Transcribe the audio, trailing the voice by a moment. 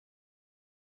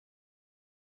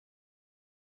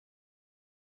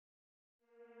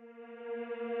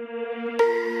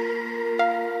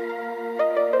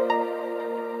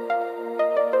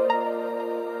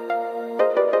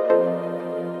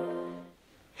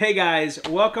Hey guys,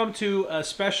 welcome to a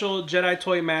special Jedi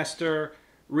Toy Master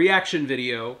reaction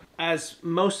video. As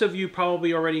most of you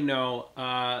probably already know,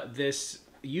 this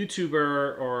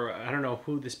YouTuber, or I don't know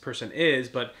who this person is,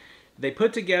 but they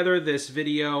put together this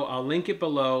video. I'll link it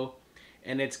below,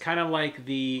 and it's kind of like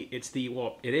it's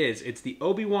the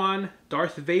Obi-Wan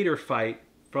Darth Vader fight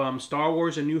from Star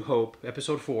Wars: A New Hope,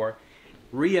 Episode 4,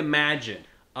 Reimagined.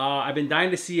 I've been dying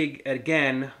to see it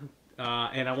again.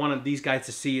 And I wanted these guys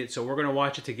to see it, so we're going to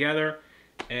watch it together.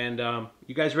 And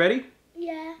you guys ready?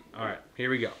 Yeah. All right,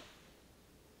 here we go.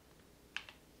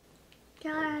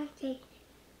 Dorothy.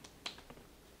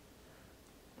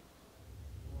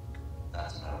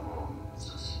 That's not wrong.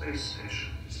 It's a space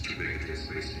station. It's too big to be a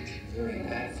space station. Very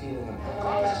bad feeling.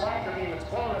 Contact Raptor demons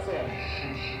calling us in.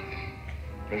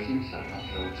 President Santa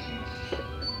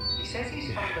He says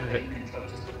he's found the main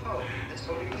controls to the power. That's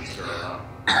what he Sir,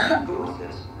 go with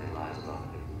this. They lies about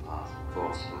the path.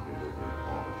 Force will be with you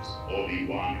always.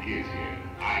 Obi-Wan is here.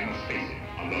 I must face him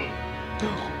alone.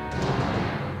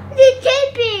 The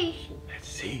taping. Let's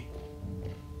see.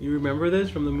 You remember this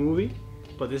from the movie?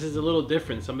 But this is a little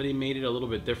different. Somebody made it a little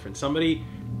bit different. Somebody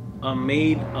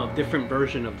made a different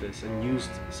version of this and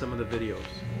used some of the videos.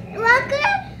 Look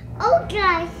at oh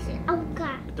gosh. Oh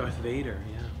god. Darth Vader,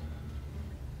 yeah.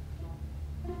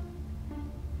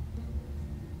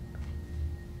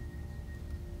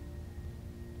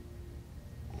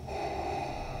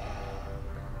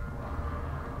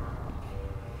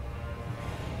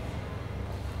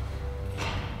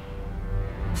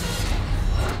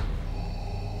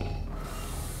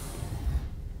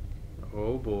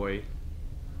 Oh boy.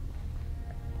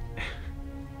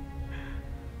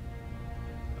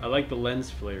 I like the lens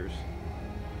flares.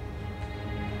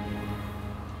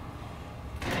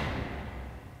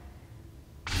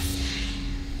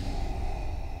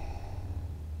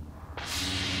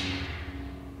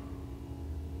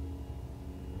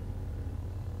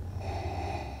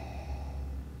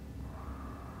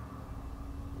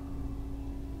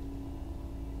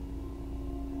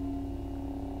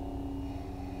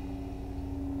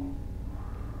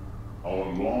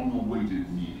 Our long-awaited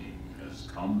meeting has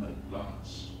come at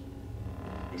last.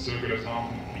 The circle is now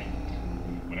complete.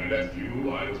 When I left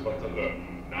you, I was but the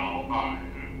learner. Now I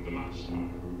am the master.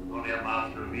 Only a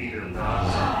master leader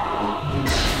does.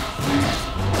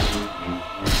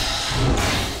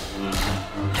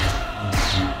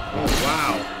 Oh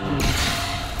wow.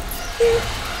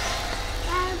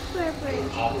 That's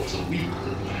perfect. Always a weak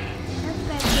little man. That's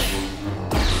perfect.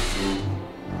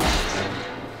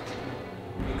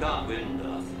 You can't win,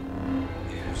 Darth.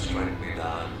 If you strike me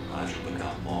down, I shall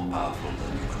become more powerful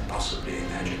than you can possibly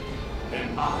imagine.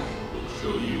 And I will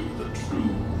show you the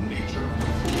true nature of the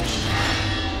Force.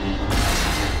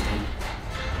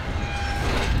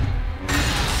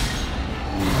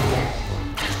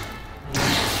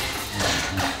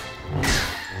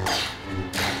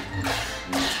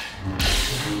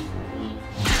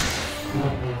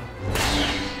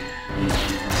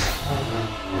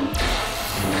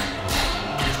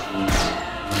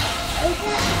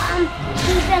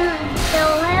 He's gonna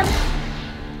kill him.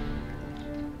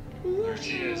 There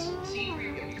she is. See, you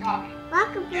copy.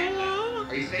 Look at me.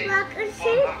 Are you safe? Look at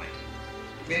All me. right.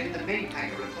 Then the main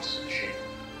hangar across the ship.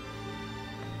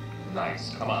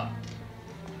 Nice. Come on.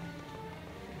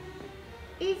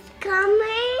 He's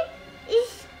coming.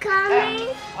 He's coming.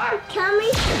 He's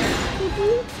coming.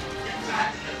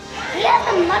 He has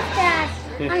a mustache.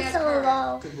 I'm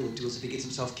Solo. Good move to us if he gets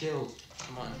himself killed.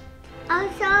 Come on. I'm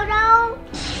Solo.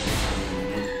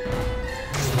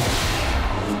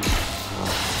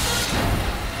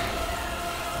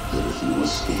 But if you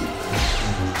escape,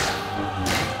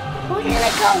 We're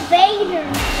gonna go Vader.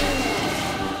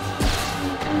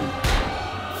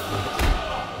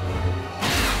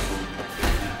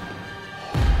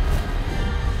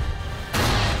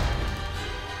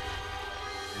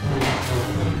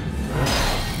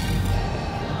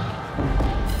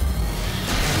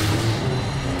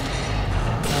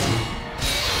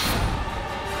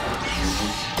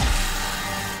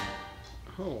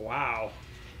 Oh wow.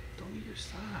 Don't eat your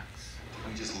socks.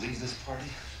 Can we just leave this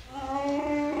party?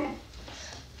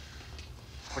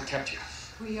 What kept you?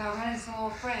 We are running some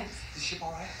old friends. Is the ship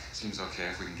all right? Seems okay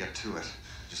if we can get to it.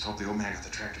 Just hope the old man got the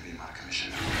tractor beam out of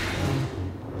commission.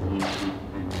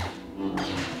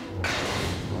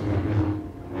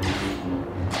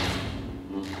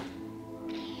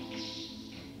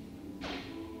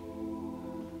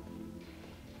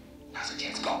 Now's the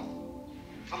chance. Go.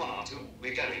 Come on, R2.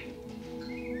 We're going.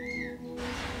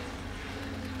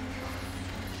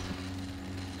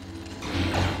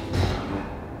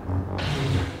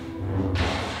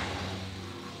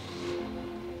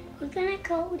 gonna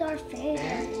go Darth Vader.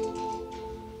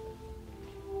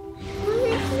 What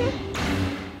is it?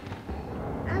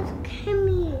 Ask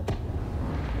me.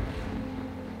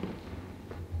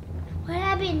 What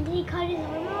happened? Did he cut his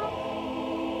arm off?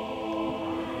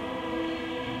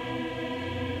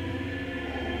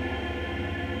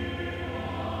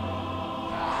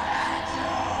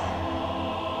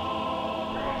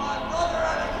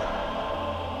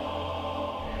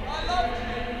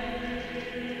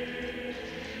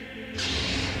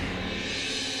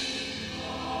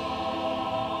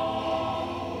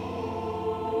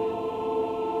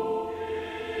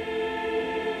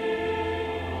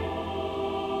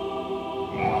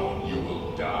 Now you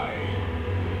will die.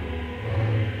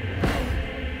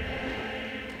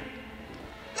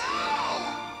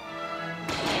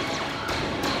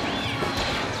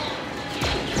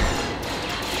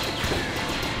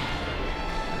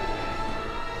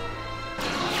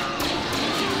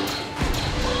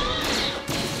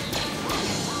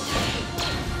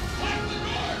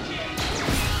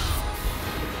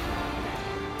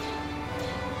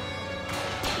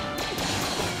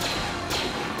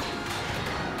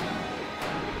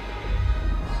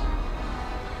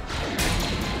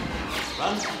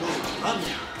 Run, Luke, run!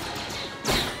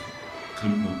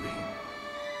 Kenobi.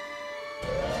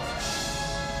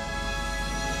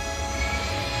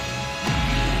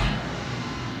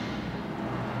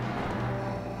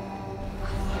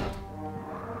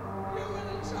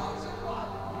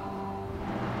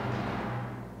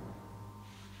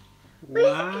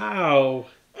 Wow.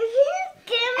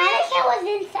 Anakin was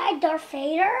inside Darth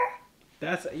Vader?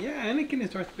 That's, yeah, Anakin is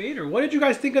Darth Vader. What did you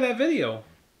guys think of that video?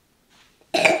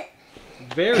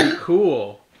 Very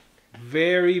cool.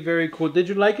 Very, very cool. Did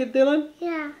you like it, Dylan?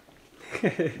 Yeah.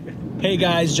 Hey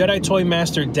guys, Jedi Toy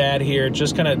Master Dad here,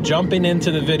 just kind of jumping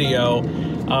into the video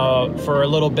for a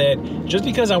little bit, just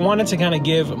because I wanted to kind of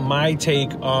give my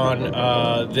take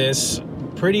on this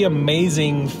pretty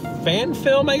amazing fan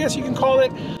film, I guess you can call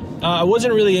it. I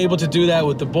wasn't really able to do that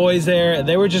with the boys there.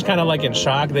 They were just kind of like in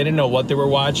shock. They didn't know what they were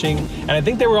watching. And I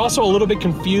think they were also a little bit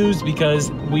confused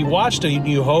because we watched A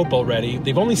New Hope already.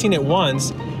 They've only seen it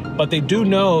once, but they do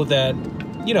know that,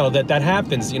 you know, that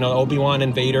happens. You know, Obi-Wan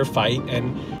and Vader fight.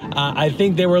 And I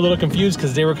think they were a little confused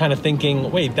because they were kind of thinking,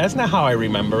 wait, that's not how I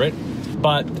remember it.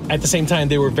 But at the same time,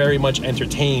 they were very much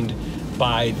entertained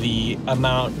by the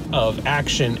amount of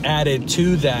action added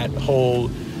to that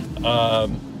whole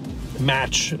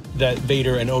match that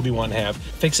Vader and Obi-Wan have.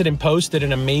 Fix It in Post did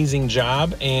an amazing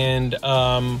job, and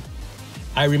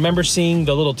I remember seeing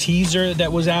the little teaser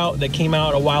that was out, that came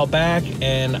out a while back,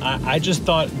 and I just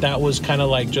thought that was kind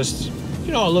of like just,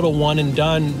 you know, a little one and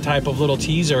done type of little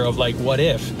teaser of like, what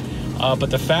if? But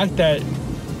the fact that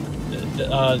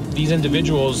these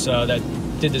individuals that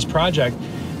did this project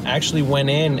actually went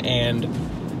in and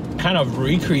kind of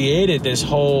recreated this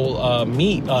whole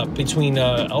meet between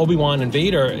Obi-Wan and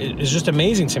Vader is just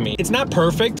amazing to me. It's not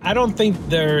perfect. I don't think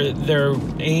their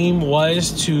aim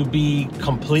was to be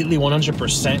completely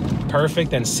 100%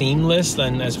 perfect and seamless,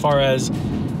 and as far as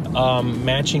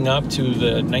matching up to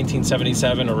the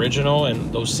 1977 original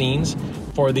and those scenes.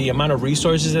 For the amount of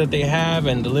resources that they have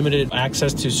and the limited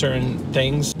access to certain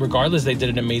things, regardless, they did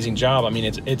an amazing job. I mean,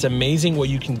 it's amazing what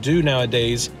you can do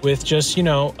nowadays with just, you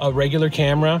know, a regular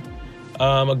camera,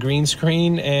 a green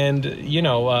screen, and, you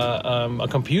know, a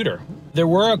computer. There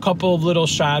were a couple of little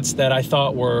shots that I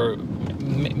thought were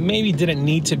maybe didn't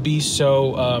need to be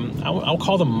so, I'll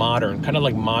call them modern, kind of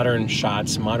like modern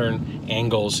shots, modern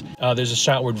angles. There's a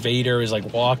shot where Vader is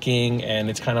like walking, and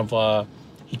it's kind of,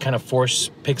 he kind of rips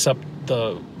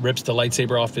the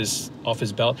lightsaber off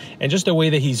his belt, and just the way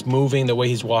that he's moving, the way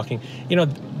he's walking, you know,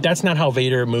 that's not how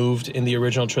Vader moved in the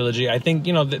original trilogy. I think,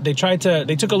 you know, they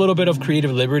took a little bit of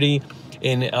creative liberty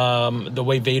in the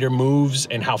way Vader moves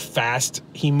and how fast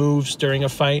he moves during a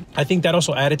fight. I think that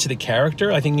also added to the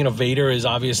character. I think, you know, Vader is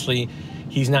obviously,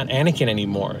 he's not Anakin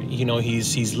anymore. You know,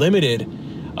 he's limited.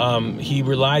 He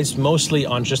relies mostly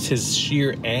on just his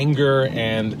sheer anger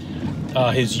and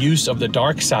his use of the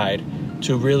dark side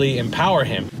to really empower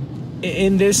him.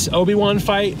 In this Obi-Wan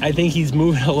fight, I think he's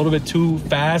moving a little bit too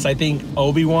fast. I think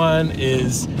Obi-Wan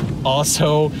is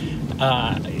also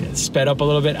sped up a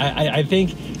little bit. I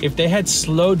think if they had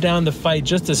slowed down the fight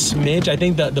just a smidge, I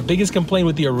think the biggest complaint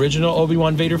with the original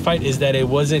Obi-Wan Vader fight is that it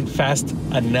wasn't fast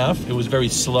enough. It was very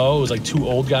slow. It was like two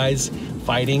old guys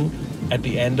fighting at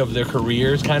the end of their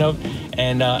careers, kind of.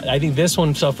 And I think this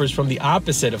one suffers from the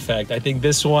opposite effect. I think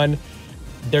this one,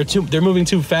 they're moving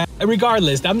too fast.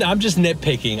 Regardless, I'm just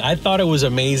nitpicking. I thought it was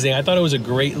amazing. I thought it was a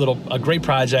great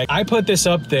project. I put this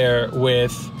up there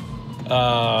with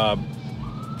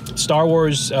Star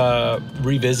Wars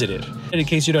Revisited. In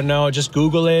case you don't know, just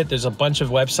Google it. There's a bunch of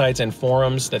websites and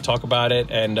forums that talk about it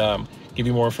and give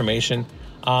you more information.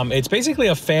 It's basically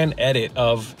a fan edit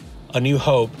of A New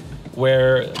Hope,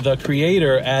 where the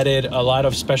creator added a lot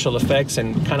of special effects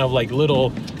and kind of like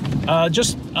little,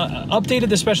 updated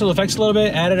the special effects a little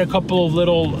bit, added a couple of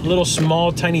little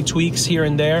small tiny tweaks here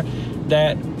and there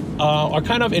that are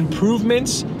kind of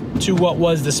improvements to what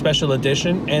was the special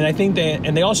edition. And I think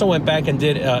they also went back and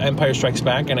did Empire Strikes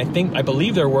Back, and I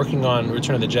believe they're working on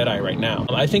Return of the Jedi right now.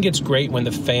 I think it's great when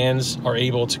the fans are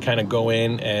able to kind of go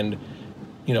in and,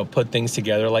 you know, put things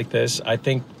together like this. I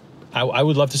think I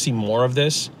would love to see more of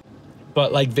this.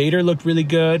 But like Vader looked really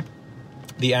good.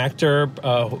 The actor,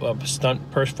 stunt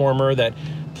performer that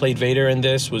played Vader in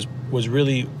this was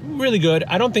really, really good.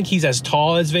 I don't think he's as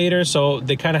tall as Vader, so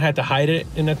they kind of had to hide it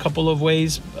in a couple of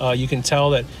ways. You can tell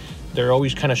that they're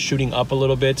always kind of shooting up a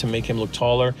little bit to make him look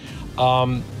taller.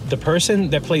 The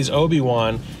person that plays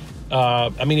Obi-Wan,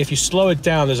 I mean, if you slow it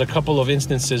down, there's a couple of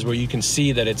instances where you can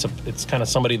see that it's kind of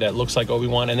somebody that looks like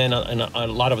Obi-Wan, and then in a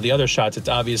lot of the other shots, it's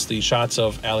obviously shots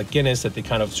of Alec Guinness that they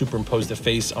kind of superimpose the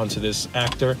face onto this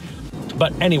actor.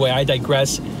 But anyway, I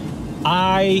digress.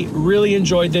 I really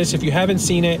enjoyed this. If you haven't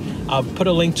seen it, I'll put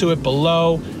a link to it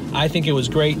below. I think it was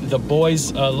great. The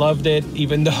boys loved it,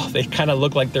 even though they kind of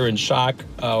look like they're in shock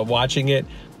watching it.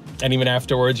 And even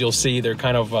afterwards, you'll see they're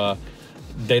kind of,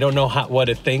 they don't know what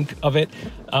to think of it.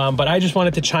 But I just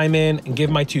wanted to chime in and give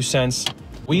my 2 cents.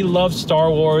 We love Star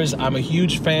Wars. I'm a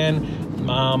huge fan.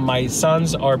 My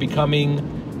sons are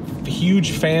becoming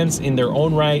huge fans in their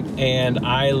own right, and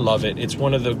I love it. It's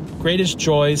one of the greatest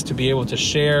joys to be able to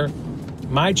share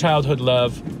my childhood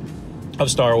love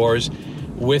of Star Wars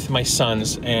with my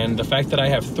sons, and the fact that I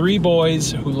have 3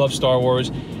 boys who love Star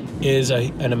Wars is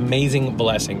an amazing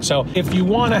blessing. So if you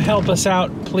want to help us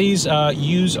out, please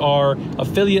use our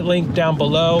affiliate link down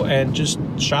below and just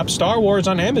shop Star Wars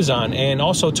on Amazon and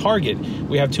also Target.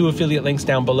 We have 2 affiliate links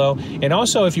down below. And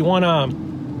also, if you want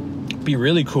to be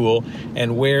really cool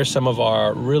and wear some of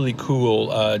our really cool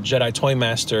Jedi Toy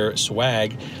Master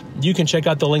swag, you can check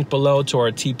out the link below to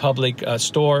our TeePublic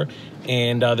store.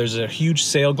 And there's a huge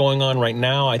sale going on right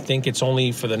now. I think it's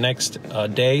only for the next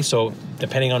day, so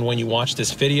depending on when you watch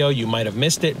this video, you might have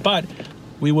missed it. But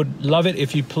we would love it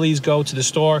if you please go to the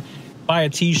store, buy a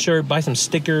t-shirt, buy some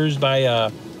stickers, buy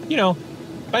a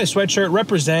sweatshirt,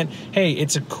 represent. Hey,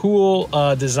 it's a cool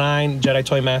design, Jedi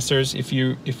Toy Masters. If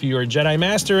you're a Jedi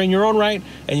Master in your own right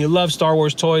and you love Star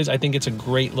Wars toys, I think it's a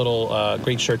great little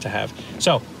great shirt to have.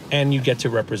 So, and you get to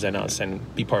represent us and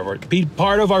be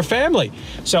part of our family.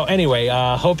 So anyway,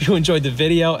 hope you enjoyed the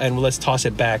video, and let's toss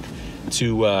it back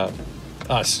to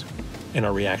us in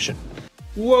our reaction.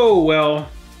 Whoa, well,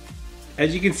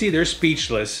 as you can see, they're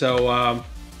speechless. So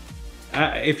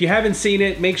if you haven't seen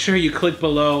it, make sure you click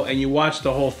below and you watch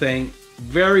the whole thing.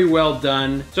 Very well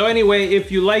done. So anyway,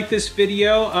 if you like this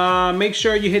video, make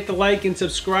sure you hit the like and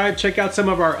subscribe. Check out some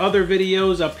of our other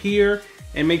videos up here,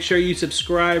 and make sure you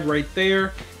subscribe right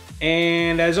there.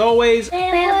 And as always,